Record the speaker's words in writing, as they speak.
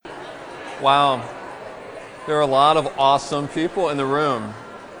Wow. There are a lot of awesome people in the room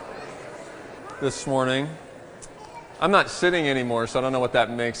this morning. I'm not sitting anymore, so I don't know what that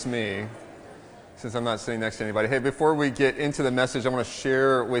makes me, since I'm not sitting next to anybody. Hey, before we get into the message, I want to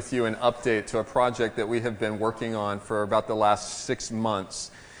share with you an update to a project that we have been working on for about the last 6 months.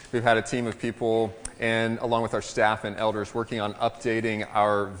 We've had a team of people, and along with our staff and elders, working on updating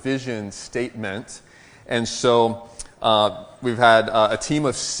our vision statement. And so we've had a team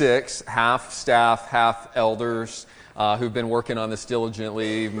of 6, half staff, half elders, who've been working on this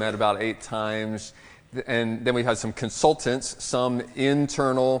diligently. We've met about 8 times. And then we had some consultants, some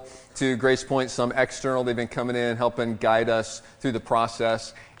internal to Grace Point, some external. They've been coming in, helping guide us through the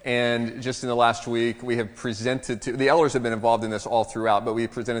process. And just in the last week, we have presented to, the elders have been involved in this all throughout, but we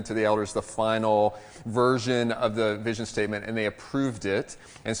presented to the elders the final version of the vision statement, and they approved it.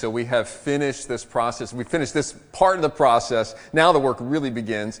 And so we have finished this process. We finished this part of the process. Now the work really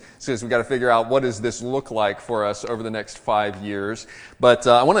begins, because we've got to figure out what does this look like for us over the next 5 years. But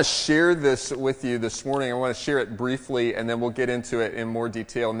I want to share this with you this morning. I want to share it briefly, and then we'll get into it in more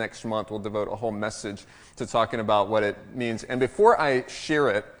detail next month. We'll devote a whole message to talking about what it means. And before I share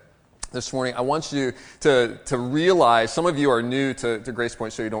it this morning, I want you to realize, some of you are new to Grace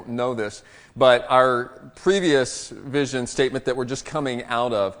Point, so you don't know this, but our previous vision statement that we're just coming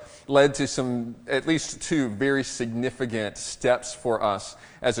out of led to at least 2 very significant steps for us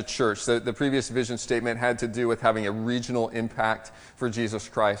as a church. The previous vision statement had to do with having a regional impact for Jesus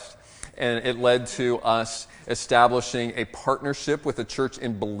Christ. And it led to us establishing a partnership with a church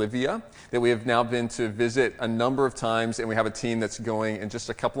in Bolivia that we have now been to visit a number of times, and we have a team that's going in just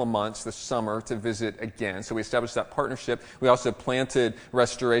a couple of months this summer to visit again. So we established that partnership. We also planted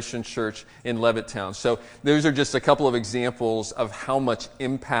Restoration Church in Levittown. So those are just a couple of examples of how much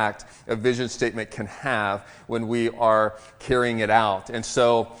impact a vision statement can have when we are carrying it out. And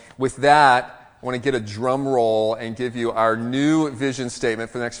so with that, I want to get a drum roll and give you our new vision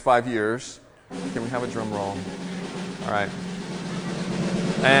statement for the next 5 years. Can we have a drum roll? All right.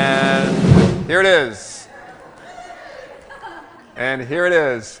 And here it is. And here it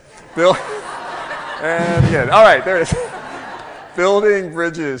is. And again. All right, there it is. Building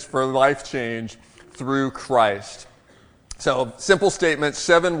bridges for life change through Christ. So, simple statement,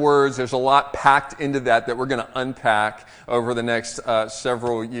 7 words. There's a lot packed into that we're going to unpack over the next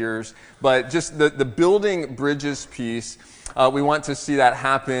several years. But just the building bridges piece, we want to see that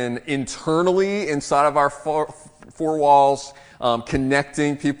happen internally inside of our four walls,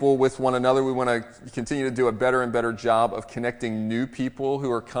 connecting people with one another. We want to continue to do a better and better job of connecting new people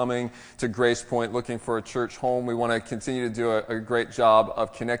who are coming to Grace Point looking for a church home. We want to continue to do a great job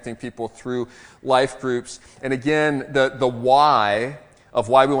of connecting people through life groups. And again, the why of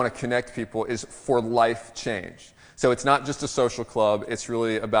why we want to connect people is for life change. So it's not just a social club. It's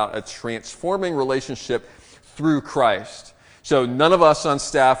really about a transforming relationship through Christ. So none of us on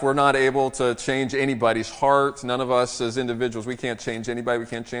staff, we're not able to change anybody's heart. None of us as individuals, we can't change anybody. We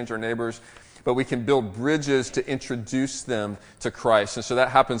can't change our neighbors. But we can build bridges to introduce them to Christ. And so that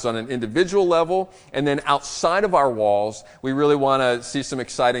happens on an individual level. And then outside of our walls, we really want to see some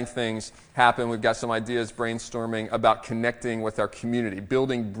exciting things happen. We've got some ideas brainstorming about connecting with our community,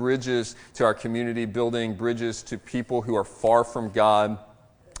 building bridges to our community, building bridges to people who are far from God,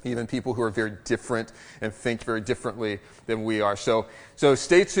 even people who are very different and think very differently than we are. So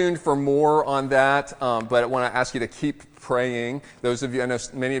stay tuned for more on that, but I want to ask you to keep praying. Those of you, I know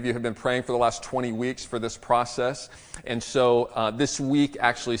many of you have been praying for the last 20 weeks for this process, and so this week,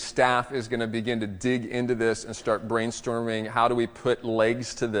 actually, staff is going to begin to dig into this and start brainstorming how do we put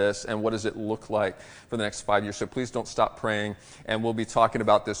legs to this and what does it look like for the next 5 years. So please don't stop praying, and we'll be talking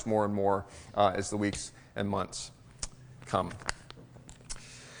about this more and more as the weeks and months come.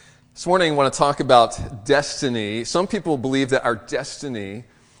 This morning I want to talk about destiny. Some people believe that our destiny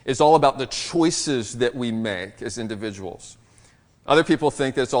is all about the choices that we make as individuals. Other people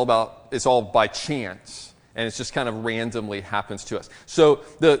think that it's all by chance, and it's just kind of randomly happens to us. So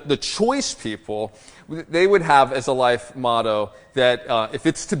the choice people, they would have as a life motto that if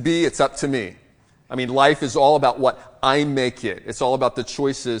it's to be, it's up to me. I mean, life is all about what I make it. It's all about the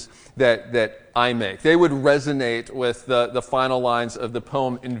choices that I make. They would resonate with the final lines of the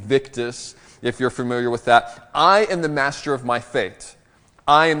poem Invictus, if you're familiar with that. I am the master of my fate.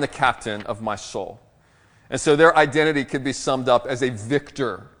 I am the captain of my soul. And so their identity could be summed up as a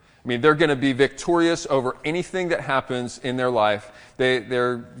victor. I mean, they're going to be victorious over anything that happens in their life.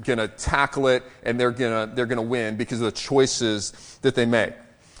 They're going to tackle it, and they're going to win because of the choices that they make.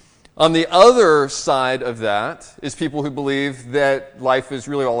 On the other side of that is people who believe that life is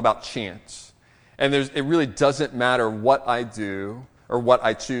really all about chance. And it really doesn't matter what I do or what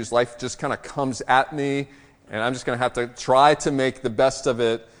I choose. Life just kind of comes at me, and I'm just going to have to try to make the best of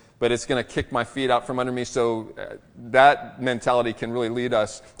it, but it's going to kick my feet out from under me. So that mentality can really lead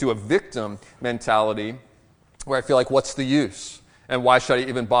us to a victim mentality where I feel like, what's the use? And why should I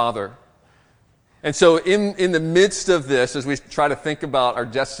even bother? And so in the midst of this, as we try to think about our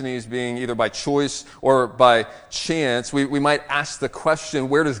destinies being either by choice or by chance, we might ask the question,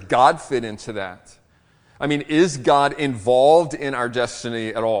 where does God fit into that? I mean, is God involved in our destiny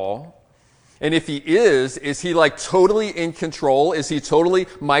at all? And if he is he like totally in control? Is he totally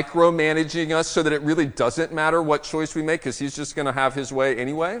micromanaging us so that it really doesn't matter what choice we make because he's just going to have his way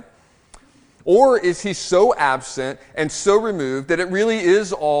anyway? Or is he so absent and so removed that it really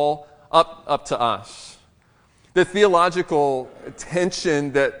is all up to us? The theological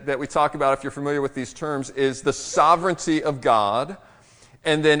tension that we talk about, if you're familiar with these terms, is the sovereignty of God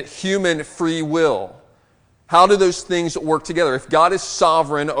and then human free will. How do those things work together? If God is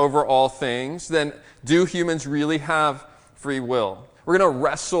sovereign over all things, then do humans really have free will? We're going to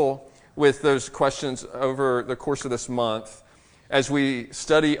wrestle with those questions over the course of this month as we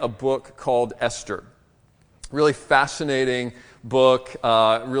study a book called Esther. Really fascinating book,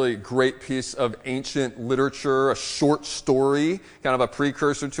 really great piece of ancient literature, a short story, kind of a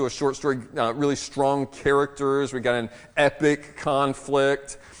precursor to a short story, really strong characters. We got an epic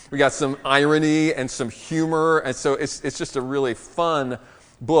conflict. We got some irony and some humor, and so it's just a really fun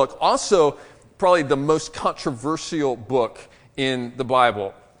book. Also, probably the most controversial book in the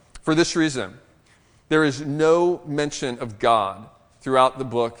Bible. For this reason, there is no mention of God throughout the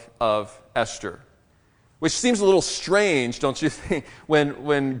book of Esther. Which seems a little strange, don't you think,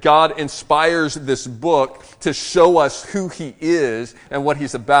 when God inspires this book to show us who he is and what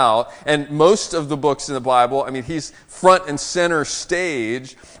he's about. And most of the books in the Bible, I mean, he's front and center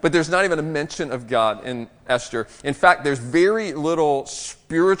stage, but there's not even a mention of God in Esther. In fact, there's very little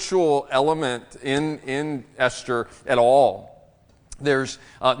spiritual element in Esther at all. There's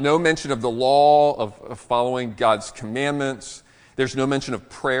no mention of the law, of following God's commandments. There's no mention of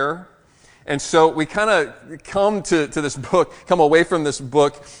prayer. And so we kind of come to this book, come away from this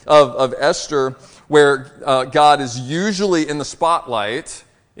book of Esther, where God is usually in the spotlight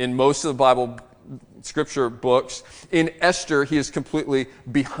in most of the Bible scripture books. In Esther, he is completely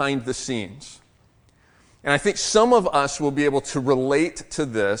behind the scenes. And I think some of us will be able to relate to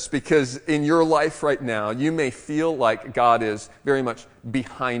this because in your life right now, you may feel like God is very much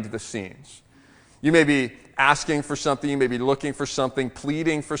behind the scenes. You may be asking for something, you may be looking for something,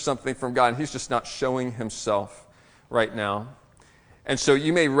 pleading for something from God, and he's just not showing himself right now. And so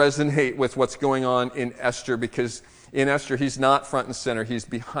you may resonate with what's going on in Esther because in Esther, he's not front and center, he's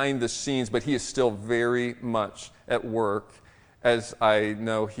behind the scenes, but he is still very much at work, as I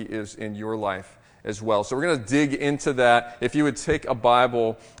know he is in your life as well. So we're going to dig into that. If you would take a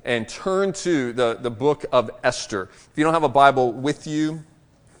Bible and turn to the book of Esther. If you don't have a Bible with you,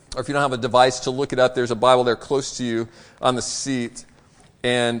 or if you don't have a device to look it up, there's a Bible there close to you on the seat.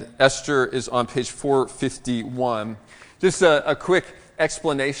 And Esther is on page 451. Just a quick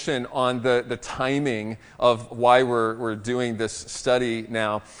explanation on the timing of why we're doing this study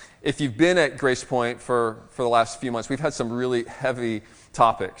now. If you've been at Grace Point for the last few months, we've had some really heavy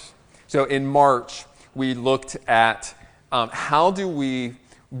topics. So in March, we looked at how do we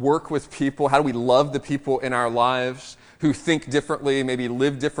work with people, how do we love the people in our lives who think differently, maybe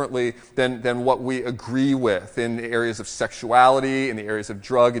live differently than what we agree with in the areas of sexuality, in the areas of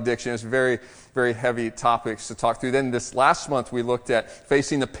drug addiction. It's very, very heavy topics to talk through. Then this last month, we looked at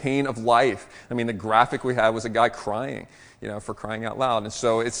facing the pain of life. I mean, the graphic we had was a guy crying, for crying out loud. And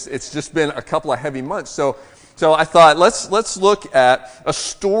so it's just been a couple of heavy months. So I thought, let's look at a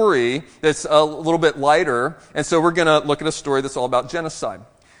story that's a little bit lighter. And so we're going to look at a story that's all about genocide.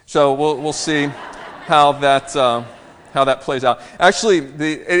 So we'll see how that plays out. Actually,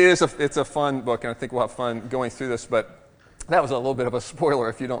 it's a fun book, and I think we'll have fun going through this, but that was a little bit of a spoiler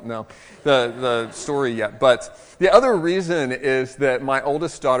if you don't know the story yet. But the other reason is that my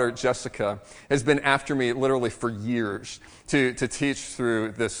oldest daughter, Jessica, has been after me literally for years to teach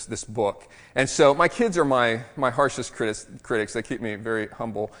through this book. And so my kids are my harshest critics. They keep me very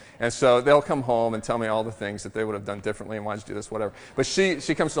humble. And so they'll come home and tell me all the things that they would have done differently and why did you do this, whatever. But she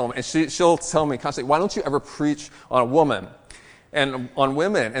comes home and she'll tell me constantly, why don't you ever preach on a woman and on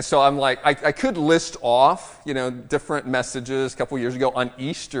women? And so I'm like, I could list off, different messages a couple years ago on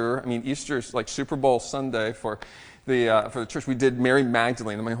Easter. I mean, Easter is like Super Bowl Sunday for for the church, we did Mary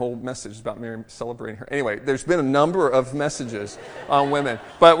Magdalene, and my whole message is about Mary, celebrating her. Anyway, there's been a number of messages on women,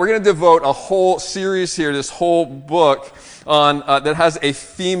 but we're going to devote a whole series here, this whole book on that has a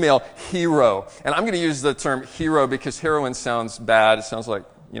female hero. And I'm going to use the term hero because heroine sounds bad. It sounds like,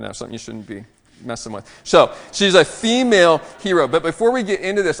 something you shouldn't be messing with. So she's a female hero. But before we get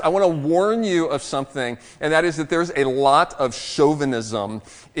into this, I want to warn you of something, and that is that there's a lot of chauvinism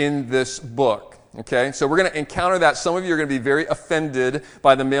in this book. Okay, so we're going to encounter that. Some of you are going to be very offended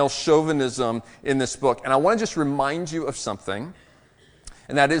by the male chauvinism in this book. And I want to just remind you of something,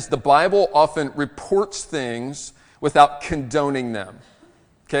 and that is the Bible often reports things without condoning them.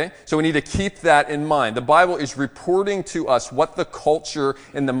 Okay, so we need to keep that in mind. The Bible is reporting to us what the culture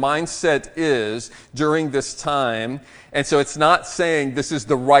and the mindset is during this time. And so it's not saying this is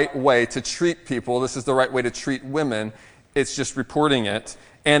the right way to treat people, this is the right way to treat women. It's just reporting it.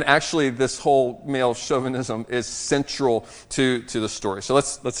 And actually, this whole male chauvinism is central to the story. So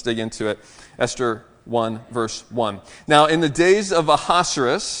let's dig into it. Esther 1, verse 1. Now, in the days of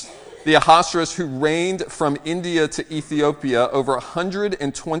Ahasuerus, the Ahasuerus who reigned from India to Ethiopia over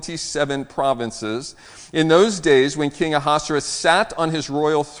 127 provinces, in those days when King Ahasuerus sat on his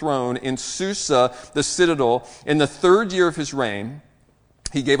royal throne in Susa, the citadel, in the 3rd year of his reign,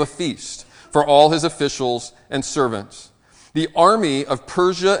 he gave a feast for all his officials and servants. The army of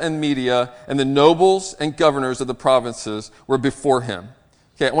Persia and Media and the nobles and governors of the provinces were before him.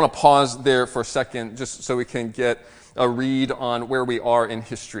 Okay, I want to pause there for a second just so we can get a read on where we are in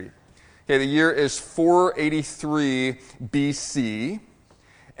history. Okay, the year is 483 BC,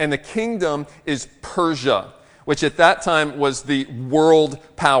 and the kingdom is Persia, which at that time was the world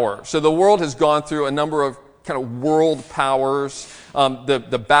power. So the world has gone through a number of kind of world powers.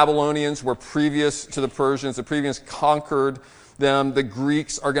 The Babylonians were previous to the Persians. The Persians conquered them. The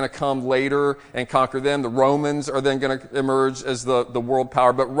Greeks are going to come later and conquer them. The Romans are then going to emerge as the world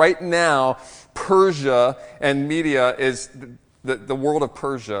power. But right now, Persia and Media is the world of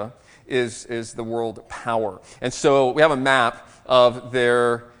Persia is the world power. And so we have a map of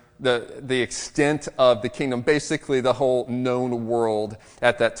the extent of the kingdom, basically the whole known world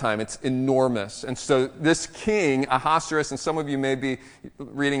at that time. It's enormous. And so this king, Ahasuerus, and some of you may be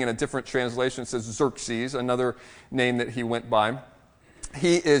reading in a different translation, it says Xerxes, another name that he went by.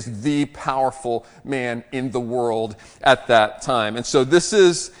 He is the powerful man in the world at that time. And so this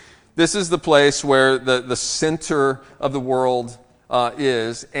is the place where the center of the world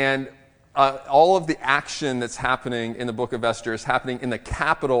is. And all of the action that's happening in the book of Esther is happening in the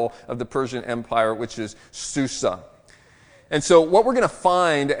capital of the Persian Empire, which is Susa. And so what we're going to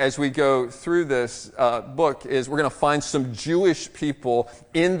find as we go through this book is we're going to find some Jewish people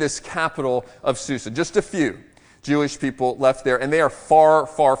in this capital of Susa. Just a few Jewish people left there, and they are far,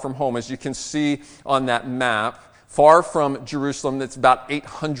 far from home. As you can see on that map, far from Jerusalem, that's about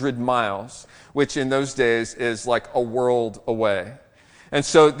 800 miles, which in those days is like a world away. And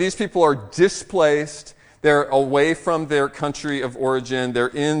so these people are displaced. They're away from their country of origin. They're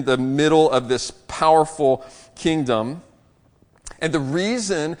in the middle of this powerful kingdom. And the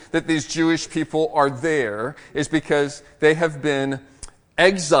reason that these Jewish people are there is because they have been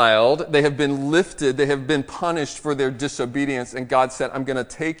exiled, they have been lifted, they have been punished for their disobedience, and God said, I'm going to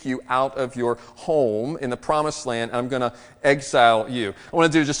take you out of your home in the promised land, and I'm going to exile you. I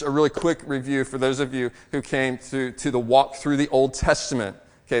want to do just a really quick review for those of you who came to the walk through the Old Testament.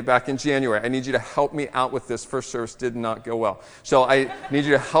 Okay, back in January. I need you to help me out with this. First service did not go well. So I need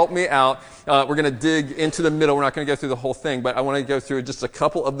you to help me out. We're going to dig into the middle. We're not going to go through the whole thing, but I want to go through just a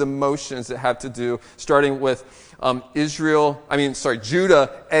couple of the motions that have to do, starting with Judah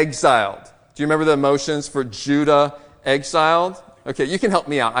exiled. Do you remember the motions for Judah exiled? Okay, you can help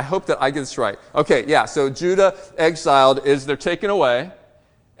me out. I hope that I get this right. Okay, yeah, so Judah exiled is they're taken away,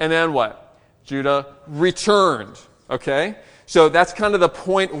 and then what? Judah returned, okay? So that's kind of the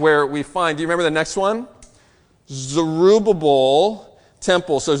point where we find, do you remember the next one? Zerubbabel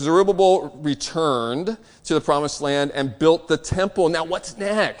temple. So Zerubbabel returned to the promised land and built the temple. Now what's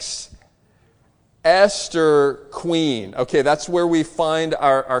next? Esther, queen. Okay, that's where we find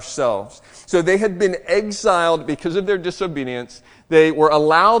ourselves. So they had been exiled because of their disobedience. They were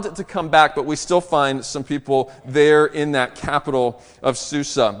allowed to come back, but we still find some people there in that capital of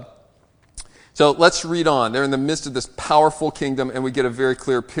Susa. So let's read on. They're in the midst of this powerful kingdom, and we get a very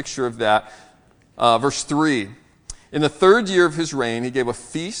clear picture of that. Verse 3. In the 3rd year of his reign, he gave a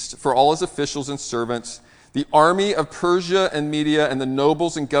feast for all his officials and servants. The army of Persia and Media and the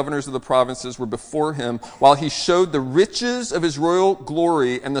nobles and governors of the provinces were before him, while he showed the riches of his royal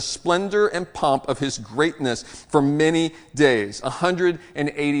glory and the splendor and pomp of his greatness for many days,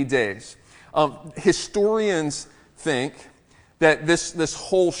 180 days. Historians think that this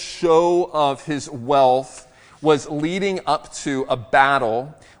whole show of his wealth was leading up to a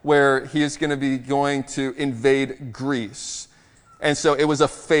battle where he is going to be going to invade Greece. And so it was a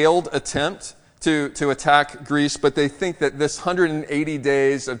failed attempt to attack Greece, but they think that this 180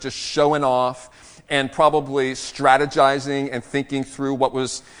 days of just showing off and probably strategizing and thinking through what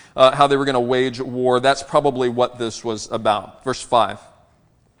was how they were going to wage war, that's probably what this was about. Verse 5.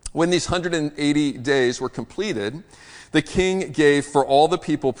 When these 180 days were completed, the king gave for all the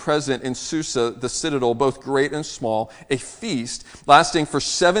people present in Susa, the citadel, both great and small, a feast lasting for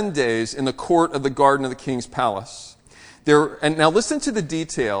 7 days in the court of the garden of the king's palace. And now listen to the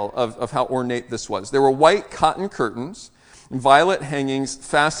detail of how ornate this was. There were white cotton curtains, violet hangings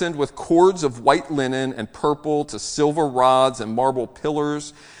fastened with cords of white linen and purple to silver rods and marble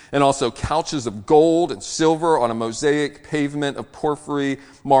pillars, and also couches of gold and silver on a mosaic pavement of porphyry,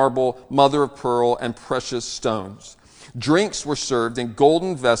 marble, mother of pearl, and precious stones. Drinks were served in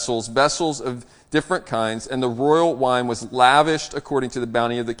golden vessels, vessels of different kinds, and the royal wine was lavished according to the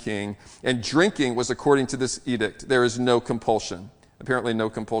bounty of the king, and drinking was according to this edict. There is no compulsion. Apparently no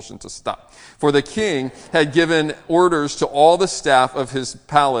compulsion to stop. For the king had given orders to all the staff of his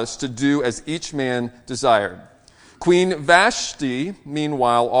palace to do as each man desired. Queen Vashti,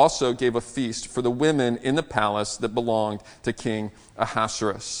 meanwhile, also gave a feast for the women in the palace that belonged to King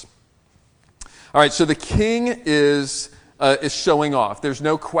Ahasuerus. All right, so the king is showing off. There's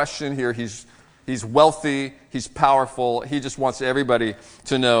no question here. He's wealthy. He's powerful. He just wants everybody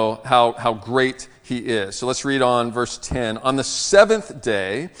to know how great he is. So let's read on verse 10. On the 7th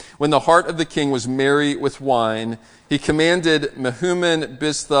day, when the heart of the king was merry with wine, he commanded Mehuman,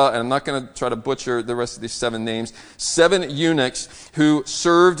 Biztha, and I'm not going to try to butcher the rest of these 7 names, 7 eunuchs who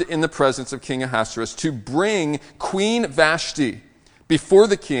served in the presence of King Ahasuerus to bring Queen Vashti before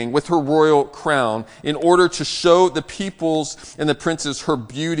the king with her royal crown in order to show the peoples and the princes her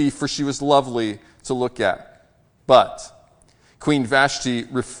beauty, for she was lovely to look at. But Queen Vashti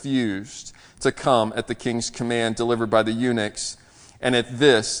refused to come at the king's command delivered by the eunuchs. And at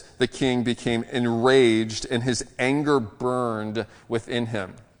this, the king became enraged and his anger burned within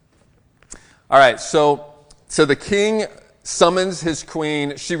him. All right, so the king summons his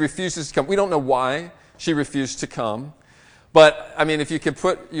queen. She refuses to come. We don't know why she refused to come. But, I mean, if you can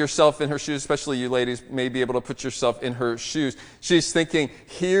put yourself in her shoes, especially you ladies may be able to put yourself in her shoes. She's thinking,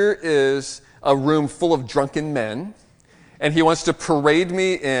 here is a room full of drunken men, and he wants to parade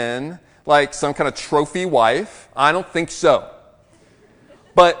me in like some kind of trophy wife. I don't think so.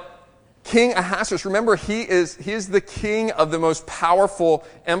 But King Ahasuerus, remember, he is the king of the most powerful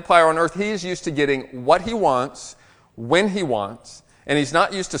empire on earth. He is used to getting what he wants, when he wants, and he's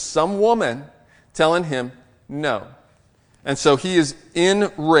not used to some woman telling him no. And so he is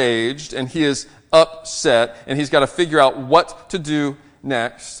enraged and he is upset and he's got to figure out what to do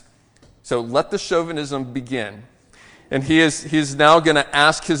next. So let the chauvinism begin. And he's now going to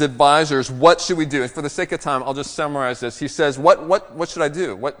ask his advisors, what should we do? And for the sake of time, I'll just summarize this. He says, what should I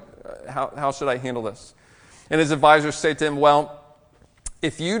do? How should I handle this? And his advisors say to him, well,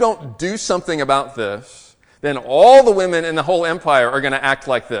 if you don't do something about this, then all the women in the whole empire are going to act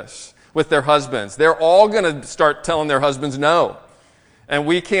like this with their husbands. They're all going to start telling their husbands no. And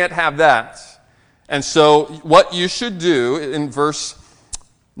we can't have that. And so what you should do in verse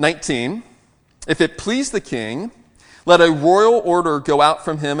 19, if it please the king, let a royal order go out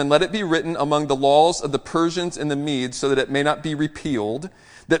from him, and let it be written among the laws of the Persians and the Medes, so that it may not be repealed,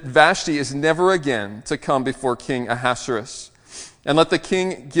 that Vashti is never again to come before King Ahasuerus. And let the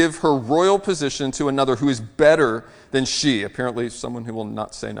king give her royal position to another who is better than she. Apparently someone who will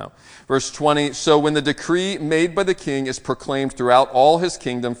not say no. Verse 20, so when the decree made by the king is proclaimed throughout all his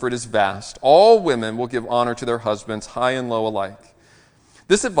kingdom, for it is vast, all women will give honor to their husbands, high and low alike.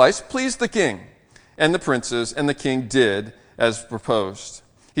 This advice pleased the king and the princes, and the king did as proposed.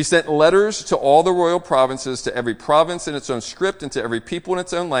 He sent letters to all the royal provinces, to every province in its own script, and to every people in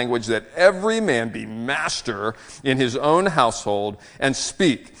its own language, that every man be master in his own household and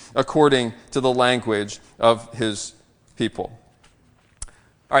speak according to the language of his people.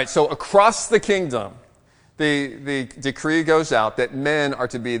 All right, so across the kingdom, the decree goes out that men are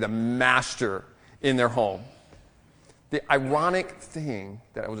to be the master in their home. The ironic thing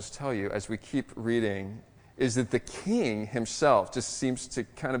that I will just tell you as we keep reading is that the king himself just seems to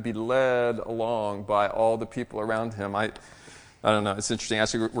kind of be led along by all the people around him. I don't know. It's interesting.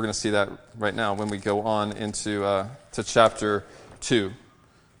 Actually, we're going to see that right now when we go on into to chapter 2.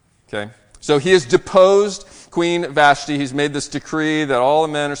 Okay? So he has deposed Queen Vashti. He's made this decree that all the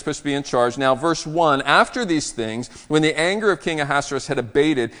men are supposed to be in charge. Now, verse 1, after these things, when the anger of King Ahasuerus had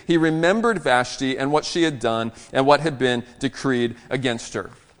abated, he remembered Vashti and what she had done and what had been decreed against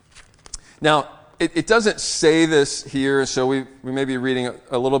her. Now, it doesn't say this here, so we may be reading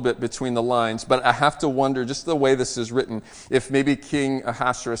a little bit between the lines, but I have to wonder, just the way this is written, if maybe King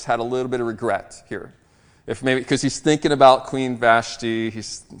Ahasuerus had a little bit of regret here. If maybe, because he's thinking about Queen Vashti,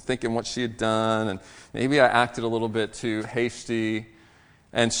 he's thinking what she had done, and maybe I acted a little bit too hasty.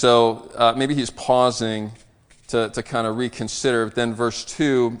 And so maybe he's pausing to kind of reconsider. Then verse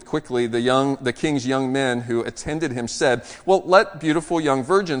 2, quickly, the king's young men who attended him said, well, let beautiful young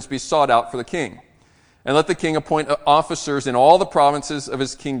virgins be sought out for the king. And let the king appoint officers in all the provinces of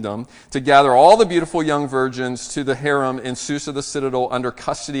his kingdom to gather all the beautiful young virgins to the harem in Susa the citadel under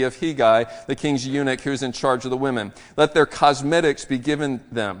custody of Hegai, the king's eunuch who is in charge of the women. Let their cosmetics be given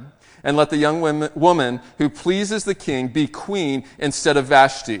them. And let the young woman who pleases the king be queen instead of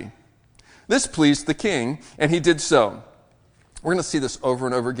Vashti. This pleased the king, and he did so. We're going to see this over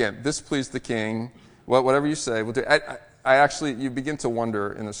and over again. This pleased the king. Whatever you say, we'll do. I actually, you begin to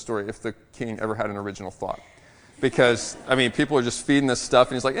wonder in the story if the king ever had an original thought. Because, people are just feeding this stuff,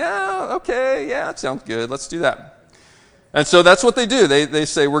 and he's like, yeah, okay, yeah, that sounds good, let's do that. And so that's what they do. They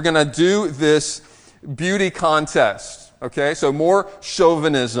say, we're going to do this beauty contest, okay? So more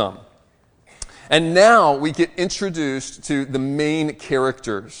chauvinism. And now we get introduced to the main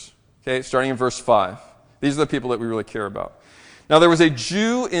characters, okay, starting in verse 5. These are the people that we really care about. Now there was a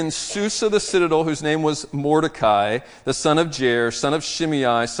Jew in Susa the citadel whose name was Mordecai, the son of Jair, son of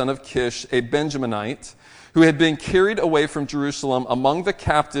Shimei, son of Kish, a Benjaminite, who had been carried away from Jerusalem among the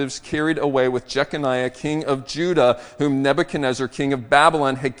captives carried away with Jeconiah, king of Judah, whom Nebuchadnezzar, king of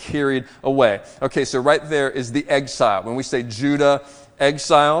Babylon, had carried away. Okay, so right there is the exile. When we say Judah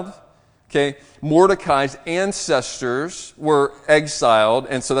exiled, okay, Mordecai's ancestors were exiled,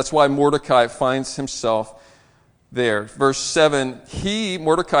 and so that's why Mordecai finds himself there. Verse 7,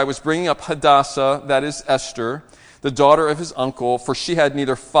 Mordecai, was bringing up Hadassah, that is Esther, the daughter of his uncle, for she had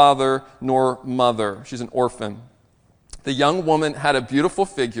neither father nor mother. She's an orphan. The young woman had a beautiful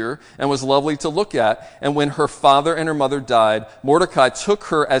figure and was lovely to look at, and when her father and her mother died, Mordecai took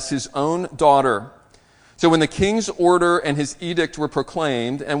her as his own daughter. So when the king's order and his edict were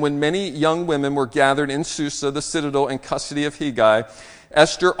proclaimed, and when many young women were gathered in Susa, the citadel, in custody of Hegai,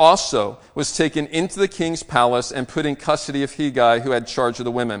 Esther also was taken into the king's palace and put in custody of Hegai, who had charge of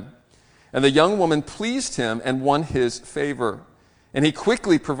the women. And the young woman pleased him and won his favor. And he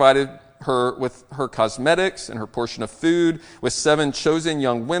quickly provided her with her cosmetics and her portion of food, with 7 chosen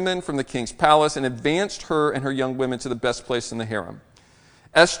young women from the king's palace, and advanced her and her young women to the best place in the harem.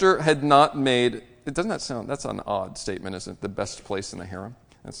 Esther had not made, that's an odd statement, isn't it? The best place in the harem.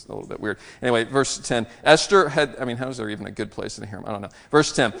 That's a little bit weird. Anyway, verse 10. Esther had, how is there even a good place in the harem? I don't know.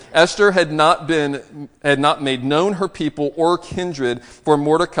 Verse 10. Esther had not made known her people or kindred, for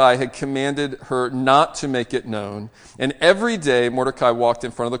Mordecai had commanded her not to make it known. And every day Mordecai walked in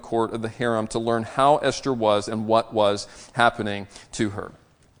front of the court of the harem to learn how Esther was and what was happening to her.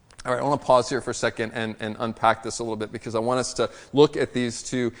 All right, I want to pause here for a second and unpack this a little bit, because I want us to look at these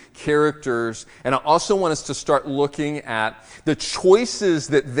two characters, and I also want us to start looking at the choices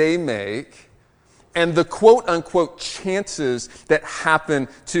that they make and the quote-unquote chances that happen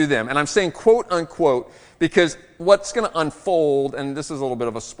to them. And I'm saying quote-unquote because what's going to unfold, and this is a little bit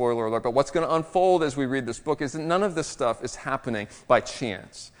of a spoiler alert, but what's going to unfold as we read this book is that none of this stuff is happening by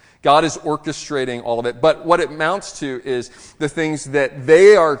chance. God is orchestrating all of it. But what it amounts to is the things that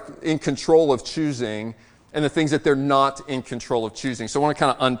they are in control of choosing and the things that they're not in control of choosing. So I want to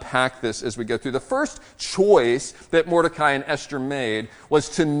kind of unpack this as we go through. The first choice that Mordecai and Esther made was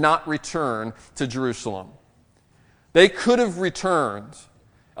to not return to Jerusalem. They could have returned.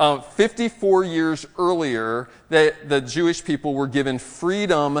 54 years earlier, the Jewish people were given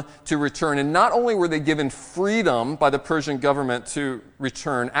freedom to return. And not only were they given freedom by the Persian government to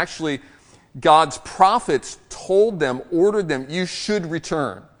return, actually, God's prophets told them, ordered them, you should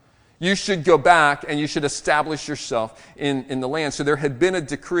return. You should go back and you should establish yourself in the land. So there had been a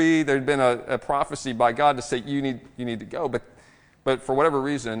decree, there had been a prophecy by God to say, you need to go. But for whatever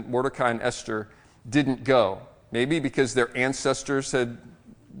reason, Mordecai and Esther didn't go. Maybe because their ancestors had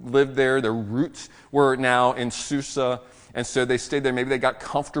lived there, their roots were now in Susa, and so they stayed there. Maybe they got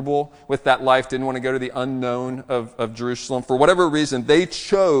comfortable with that life, didn't want to go to the unknown of Jerusalem. For whatever reason, they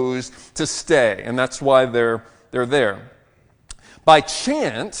chose to stay, and that's why they're there. By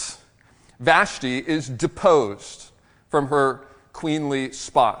chance, Vashti is deposed from her queenly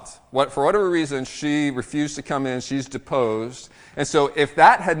spot. For whatever reason, she refused to come in. She's deposed. And so if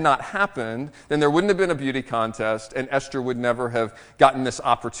that had not happened, then there wouldn't have been a beauty contest, and Esther would never have gotten this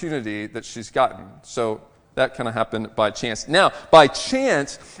opportunity that she's gotten. So that kind of happened by chance. Now, by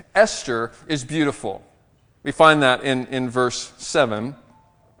chance, Esther is beautiful. We find that in verse 7.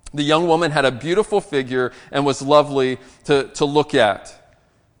 The young woman had a beautiful figure and was lovely to look at.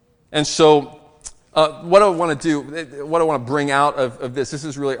 And so what I want to do, what I want to bring out of this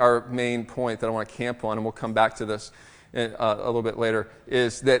is really our main point that I want to camp on, and we'll come back to this a little bit later,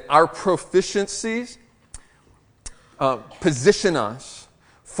 is that our proficiencies position us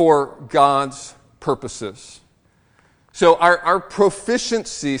for God's purposes. So our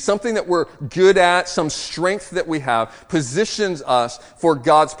proficiency, something that we're good at, some strength that we have, positions us for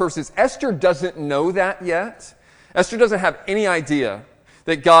God's purposes. Esther doesn't know that yet. Esther doesn't have any idea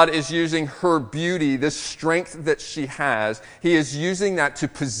that God is using her beauty, this strength that she has. He is using that to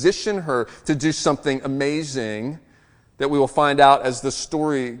position her to do something amazing that we will find out as the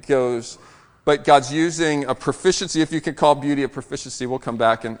story goes. But God's using a proficiency, if you can call beauty a proficiency. We'll come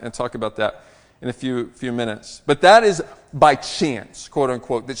back and talk about that in a few minutes. But that is by chance, quote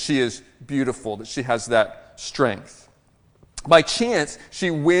unquote, that she is beautiful, that she has that strength. By chance, she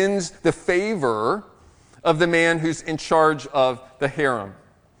wins the favor of the man who's in charge of the harem.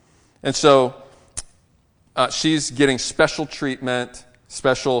 And so she's getting special treatment,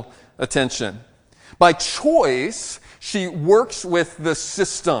 special attention. By choice, she works with the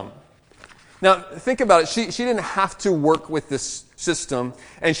system. Now, think about it. She didn't have to work with this system,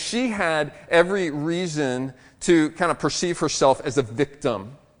 and she had every reason to kind of perceive herself as a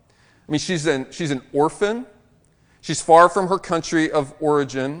victim. I mean, she's an orphan. She's far from her country of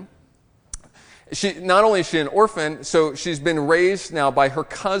origin. Not only is she an orphan, so she's been raised now by her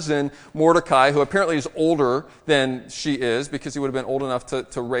cousin Mordecai, who apparently is older than she is because he would have been old enough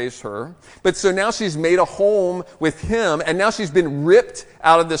to raise her. But so now she's made a home with him, and now she's been ripped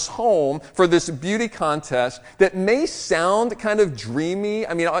out of this home for this beauty contest that may sound kind of dreamy.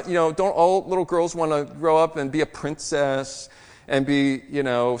 I mean, don't all little girls want to grow up and be a princess and be,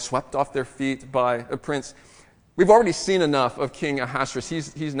 swept off their feet by a prince? We've already seen enough of King Ahasuerus.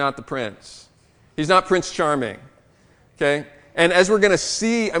 He's not the prince. He's not Prince Charming, okay? And as we're going to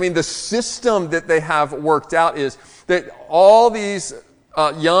see, the system that they have worked out is that all these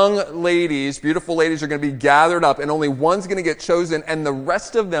young ladies, beautiful ladies, are going to be gathered up, and only one's going to get chosen, and the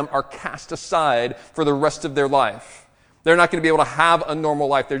rest of them are cast aside for the rest of their life. They're not going to be able to have a normal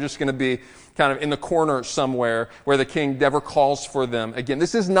life. They're just going to be kind of in the corner somewhere where the king never calls for them again.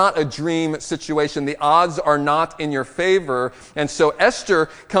 This is not a dream situation. The odds are not in your favor. And so Esther,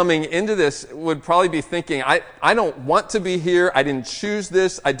 coming into this, would probably be thinking, I don't want to be here. I didn't choose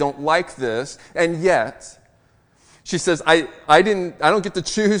this. I don't like this. And yet, she says, I don't get to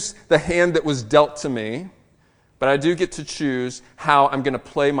choose the hand that was dealt to me, but I do get to choose how I'm going to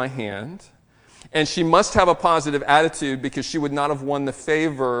play my hand. And she must have a positive attitude because she would not have won the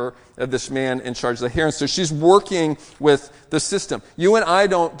favor of this man in charge of the harem. So she's working with the system. You and I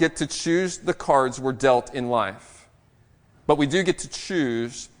don't get to choose the cards we're dealt in life. But we do get to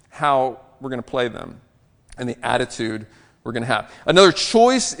choose how we're going to play them and the attitude we're going to have. Another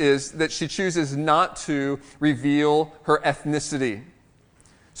choice is that she chooses not to reveal her ethnicity.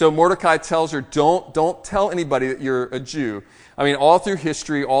 So Mordecai tells her, don't tell anybody that you're a Jew. All through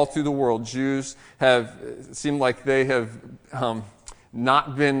history, all through the world, Jews have seemed like they have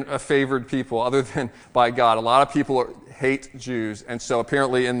not been a favored people other than by God. A lot of people hate Jews, and so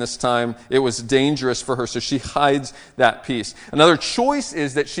apparently in this time it was dangerous for her, so she hides that piece. Another choice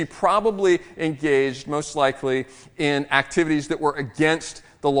is that she probably engaged, most likely, in activities that were against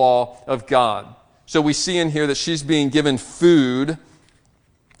the law of God. So we see in here that she's being given food.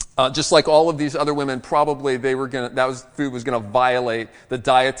 Just like all of these other women, probably food was going to violate the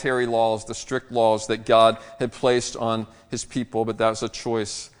dietary laws, the strict laws that God had placed on his people, but that was a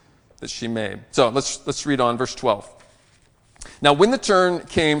choice that she made. So let's read on, verse 12. Now when the turn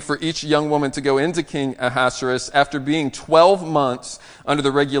came for each young woman to go into King Ahasuerus, after being 12 months under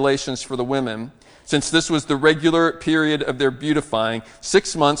the regulations for the women, since this was the regular period of their beautifying,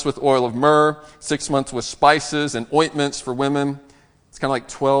 6 months with oil of myrrh, 6 months with spices and ointments for women. It's kind of like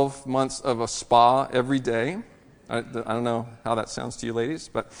 12 months of a spa every day. I don't know how that sounds to you ladies,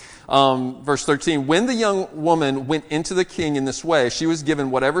 but verse 13, when the young woman went into the king in this way, she was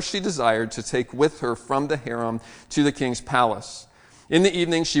given whatever she desired to take with her from the harem to the king's palace. In the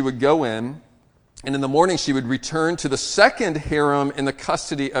evening she would go in, And in the morning she would return to the second harem in the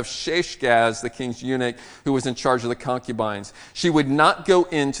custody of Sheshgaz, the king's eunuch, who was in charge of the concubines. She would not go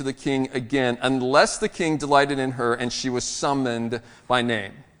in to the king again unless the king delighted in her and she was summoned by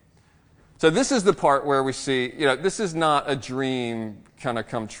name. So this is the part where we see, this is not a dream kind of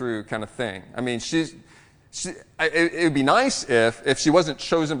come true kind of thing. I mean, it would be nice if she wasn't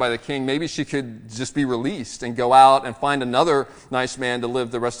chosen by the king, maybe she could just be released and go out and find another nice man to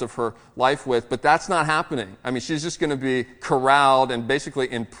live the rest of her life with. But that's not happening. I mean, she's just going to be corralled and basically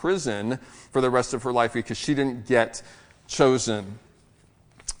in prison for the rest of her life because she didn't get chosen.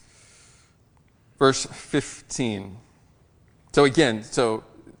 Verse 15. So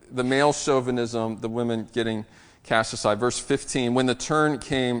the male chauvinism, the women getting cast aside. Verse 15, when the turn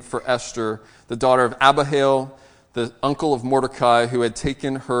came for Esther, the daughter of Abihail, the uncle of Mordecai, who had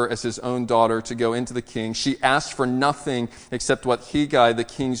taken her as his own daughter to go into the king, she asked for nothing except what Hegai, the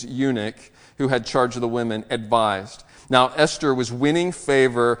king's eunuch, who had charge of the women, advised. Now Esther was winning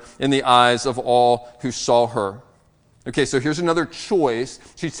favor in the eyes of all who saw her. Okay, so here's another choice.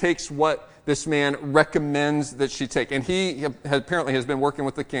 She takes what this man recommends that she take. And he apparently has been working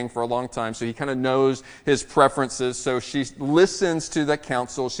with the king for a long time, so he kind of knows his preferences. So she listens to the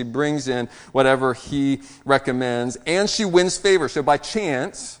counsel. She brings in whatever he recommends, and she wins favor. So by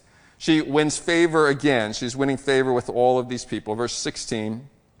chance, she wins favor again. She's winning favor with all of these people. Verse 16.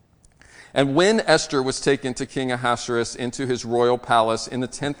 And when Esther was taken to King Ahasuerus into his royal palace in the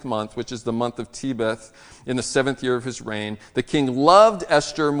 10th month, which is the month of Tebeth, in the 7th year of his reign, the king loved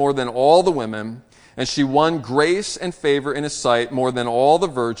Esther more than all the women, and she won grace and favor in his sight more than all the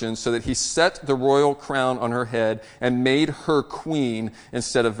virgins, so that he set the royal crown on her head and made her queen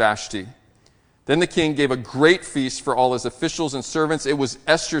instead of Vashti. Then the king gave a great feast for all his officials and servants. It was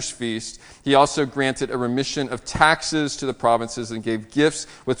Esther's feast. He also granted a remission of taxes to the provinces and gave gifts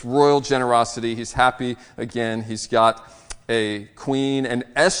with royal generosity. He's happy again. He's got a queen. And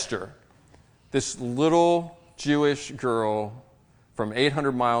Esther, this little Jewish girl from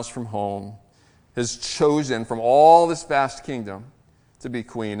 800 miles from home, is chosen from all this vast kingdom to be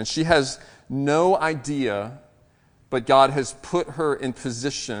queen. And she has no idea, but God has put her in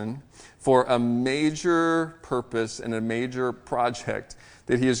position for a major purpose and a major project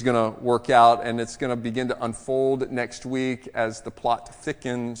that he is going to work out, and it's going to begin to unfold next week as the plot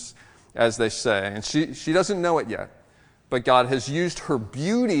thickens, as they say. And she doesn't know it yet, but God has used her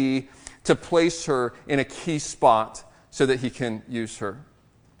beauty to place her in a key spot so that he can use her.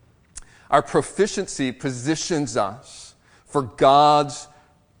 Our proficiency positions us for God's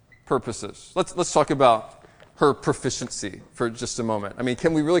purposes. Let's talk about her proficiency for just a moment. I mean,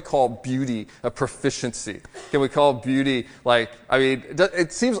 can we really call beauty a proficiency? Can we call beauty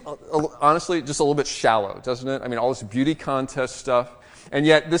it seems honestly just a little bit shallow, doesn't it? I mean, all this beauty contest stuff. And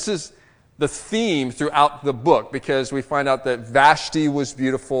yet this is the theme throughout the book, because we find out that Vashti was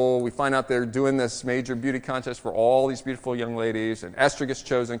beautiful. We find out they're doing this major beauty contest for all these beautiful young ladies, and Esther gets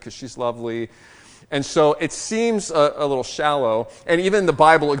chosen because she's lovely. And so it seems a little shallow, and even the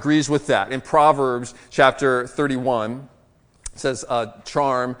Bible agrees with that. In Proverbs chapter 31, it says,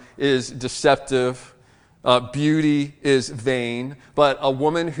 charm is deceptive, beauty is vain, but a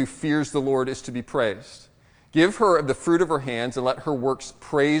woman who fears the Lord is to be praised. Give her of the fruit of her hands, and let her works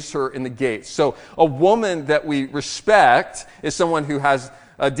praise her in the gates. So a woman that we respect is someone who has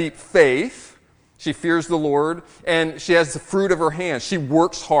a deep faith. She fears the Lord, and she has the fruit of her hands. She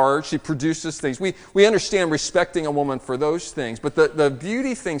works hard. She produces things. We understand respecting a woman for those things, but the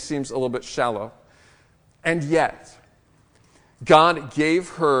beauty thing seems a little bit shallow. And yet, God gave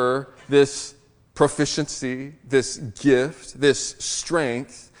her this proficiency, this gift, this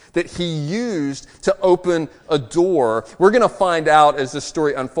strength that he used to open a door. We're going to find out as this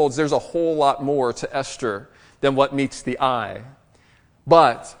story unfolds, there's a whole lot more to Esther than what meets the eye.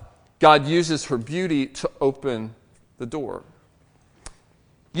 But God uses her beauty to open the door.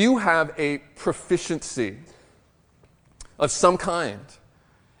 You have a proficiency of some kind.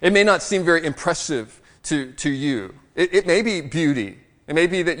 It may not seem very impressive to you. It may be beauty. It may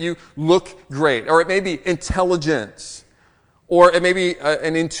be that you look great, or it may be intelligence, or it may be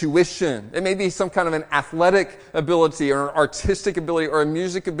an intuition. It may be some kind of an athletic ability or an artistic ability or a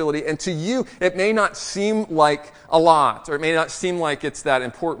music ability. And to you, it may not seem like a lot, or it may not seem like it's that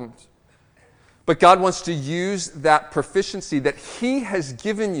important. But God wants to use that proficiency that he has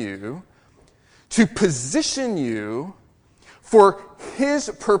given you to position you for his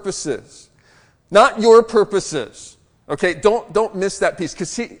purposes, not your purposes. Okay, don't miss that piece,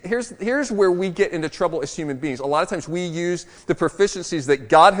 because here's where we get into trouble as human beings. A lot of times we use the proficiencies that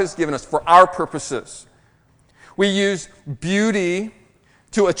God has given us for our purposes. We use beauty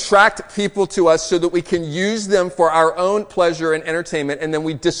to attract people to us so that we can use them for our own pleasure and entertainment, and then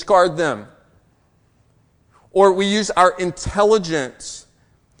we discard them. Or we use our intelligence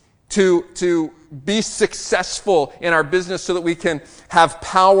to be successful in our business so that we can have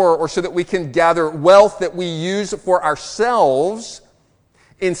power or so that we can gather wealth that we use for ourselves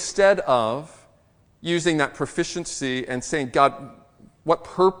instead of using that proficiency and saying, God, what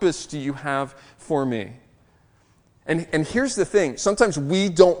purpose do you have for me? And here's the thing. Sometimes we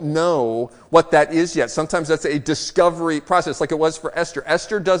don't know what that is yet. Sometimes that's a discovery process like it was for Esther.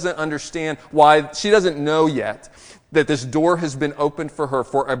 Esther doesn't understand why. She doesn't know yet that this door has been opened for her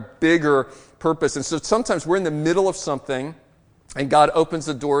for a bigger purpose. And so sometimes we're in the middle of something and God opens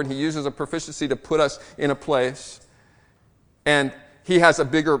the door and he uses a proficiency to put us in a place. And he has a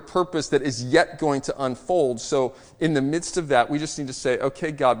bigger purpose that is yet going to unfold. So in the midst of that, we just need to say,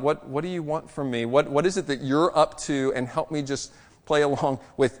 okay, God, what do you want from me? What is it that you're up to? And help me just play along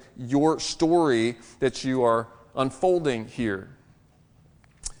with your story that you are unfolding here.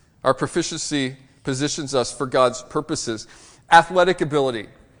 Our proficiency positions us for God's purposes. Athletic ability,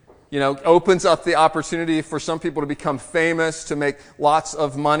 opens up the opportunity for some people to become famous, to make lots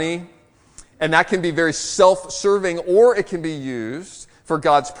of money. And that can be very self-serving, or it can be used for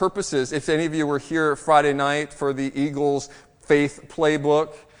God's purposes. If any of you were here Friday night for the Eagles Faith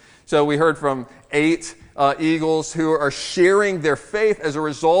Playbook, so we heard from 8 Eagles who are sharing their faith as a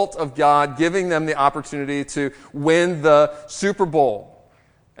result of God giving them the opportunity to win the Super Bowl.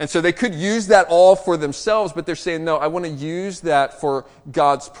 And so they could use that all for themselves, but they're saying, no, I want to use that for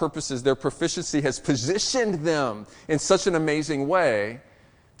God's purposes. Their proficiency has positioned them in such an amazing way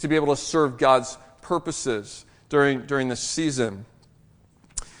to be able to serve God's purposes during this season.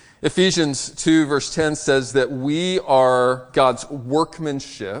 Ephesians 2 verse 10 says that we are God's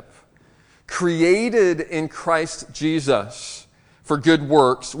workmanship, created in Christ Jesus for good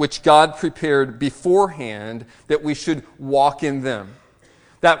works, which God prepared beforehand that we should walk in them.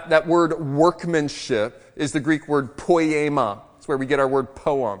 That word workmanship is the Greek word poiema. It's where we get our word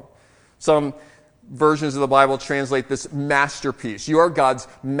poem. Some versions of the Bible translate this masterpiece. You are God's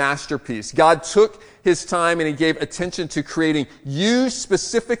masterpiece. God took his time and he gave attention to creating you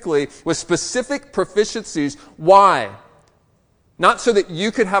specifically with specific proficiencies. Why? Not so that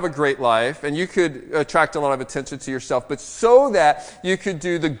you could have a great life and you could attract a lot of attention to yourself, but so that you could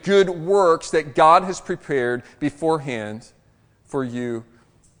do the good works that God has prepared beforehand for you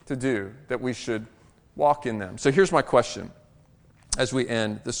to do, that we should walk in them. So here's my question as we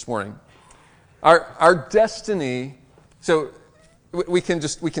end this morning. Our destiny, so we can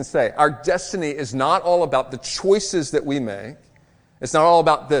say, our destiny is not all about the choices that we make. It's not all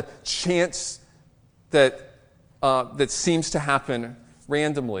about the chance that seems to happen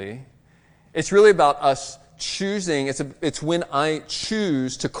randomly. It's really about us choosing. It's when I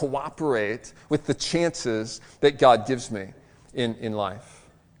choose to cooperate with the chances that God gives me in life.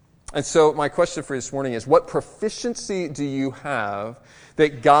 And so my question for you this morning is, what proficiency do you have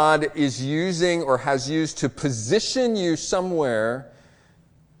that God is using or has used to position you somewhere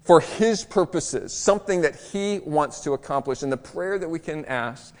for his purposes, something that he wants to accomplish? And the prayer that we can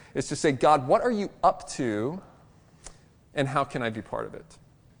ask is to say, God, what are you up to and how can I be part of it?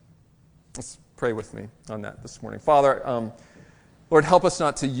 Let's pray with me on that this morning. Father, Lord, help us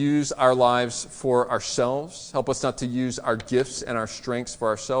not to use our lives for ourselves. Help us not to use our gifts and our strengths for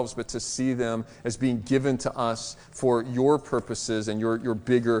ourselves, but to see them as being given to us for your purposes and your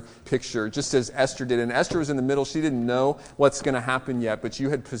bigger picture, just as Esther did. And Esther was in the middle. She didn't know what's going to happen yet, but you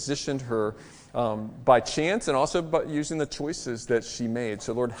had positioned her by chance and also by using the choices that she made.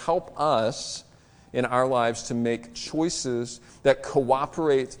 So, Lord, help us in our lives to make choices that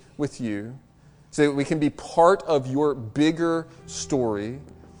cooperate with you, so that we can be part of your bigger story,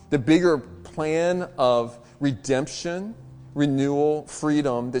 the bigger plan of redemption, renewal,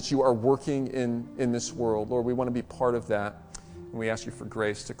 freedom that you are working in this world. Lord, we want to be part of that, and we ask you for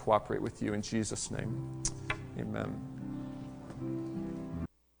grace to cooperate with you in Jesus' name. Amen.